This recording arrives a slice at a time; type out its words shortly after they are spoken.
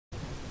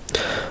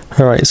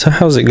Alright, so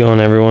how's it going,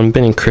 everyone?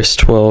 Benny Chris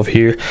 12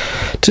 here.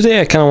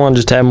 Today I kind of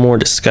wanted to have more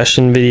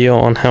discussion video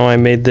on how I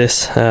made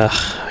this. I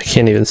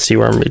can't even see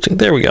where I'm reaching.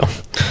 There we go.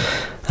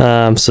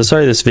 So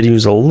sorry this video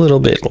is a little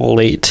bit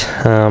late,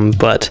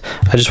 but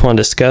I just want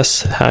to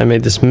discuss how I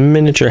made this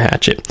miniature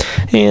hatchet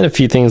and a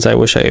few things I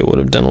wish I would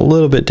have done a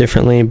little bit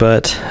differently,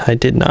 but I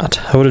did not.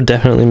 I would have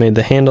definitely made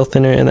the handle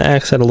thinner and the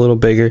axe head a little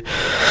bigger.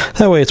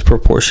 That way its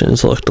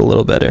proportions looked a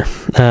little better.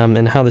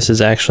 And how this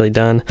is actually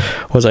done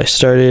was I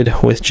started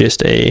with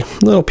just a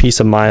little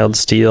piece of mild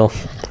steel,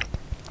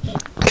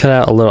 cut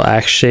out a little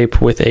axe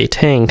shape with a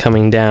tang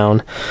coming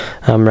down,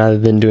 rather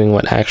than doing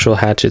what actual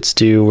hatchets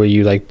do where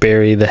you like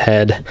bury the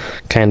head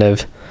kind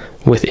of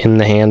within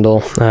the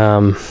handle,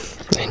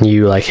 and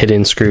you like hit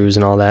in screws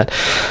and all that.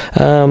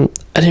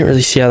 I didn't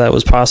really see how that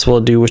was possible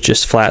to do with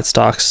just flat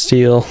stock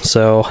steel,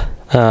 so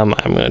I'm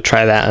going to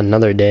try that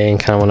another day and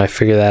kind of when I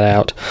figure that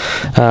out.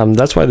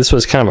 That's why this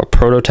was kind of a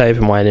prototype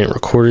and why I didn't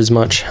record as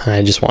much.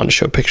 I just wanted to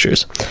show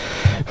pictures.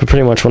 But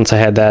pretty much once I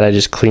had that, I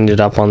just cleaned it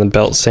up on the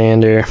belt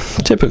sander.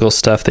 Typical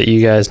stuff that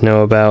you guys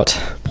know about.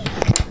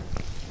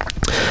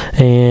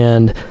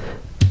 And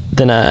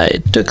then I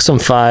took some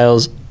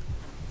files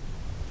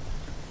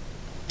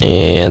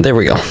and there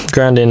we go.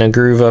 Ground in a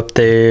groove up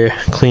there,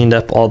 cleaned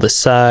up all the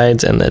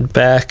sides and the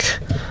back.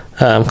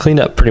 Cleaned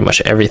up pretty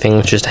much everything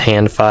with just a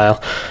hand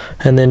file,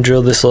 and then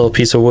drilled this little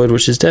piece of wood,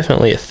 which is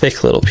definitely a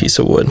thick little piece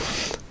of wood,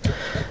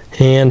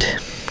 and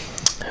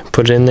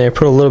put it in there.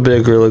 Put a little bit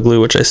of Gorilla Glue,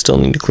 which I still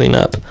need to clean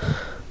up. I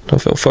don't know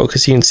if it'll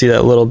focus. You can see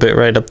that little bit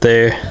right up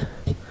there,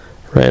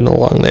 right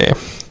along there.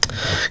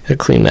 Gotta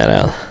clean that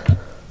out.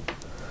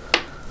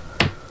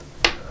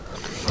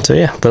 So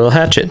yeah, little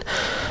hatchet.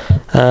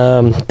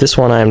 This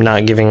one I'm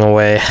not giving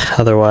away,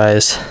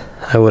 otherwise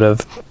I would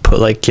have put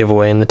like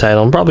giveaway in the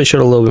title and probably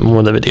showed a little bit more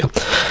of the video.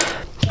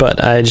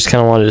 But I just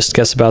kind of wanted to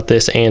discuss about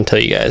this and tell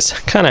you guys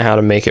kind of how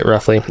to make it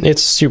roughly.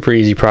 It's a super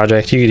easy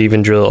project. You could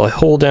even drill a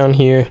hole down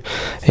here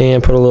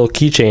and put a little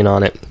keychain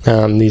on it.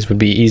 These would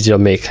be easy to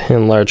make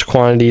in large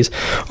quantities.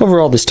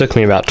 Overall, this took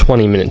me about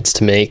 20 minutes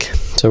to make,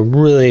 so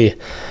really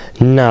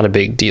not a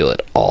big deal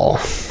at all.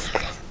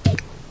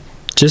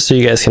 Just so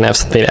you guys can have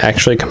something to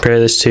actually compare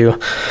this to,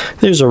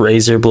 there's a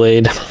razor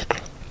blade,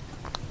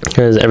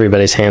 because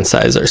everybody's hand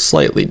sizes are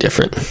slightly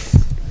different.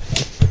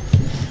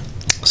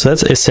 So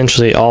that's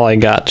essentially all I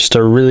got, just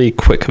a really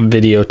quick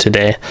video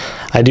today.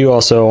 I do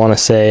also want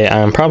to say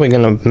I'm probably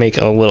going to make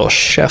a little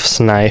chef's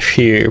knife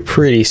here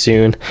pretty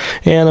soon,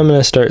 and I'm going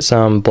to start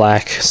some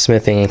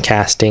blacksmithing and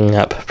casting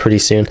up pretty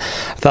soon.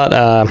 I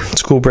thought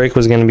school break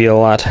was going to be a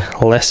lot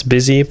less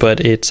busy,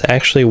 but it's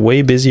actually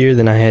way busier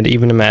than I had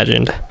even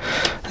imagined.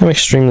 I'm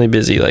extremely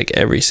busy like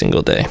every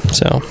single day.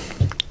 So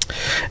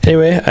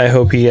anyway, I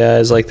hope you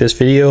guys like this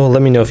video.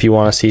 Let me know if you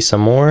want to see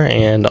some more,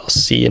 and I'll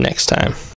see you next time.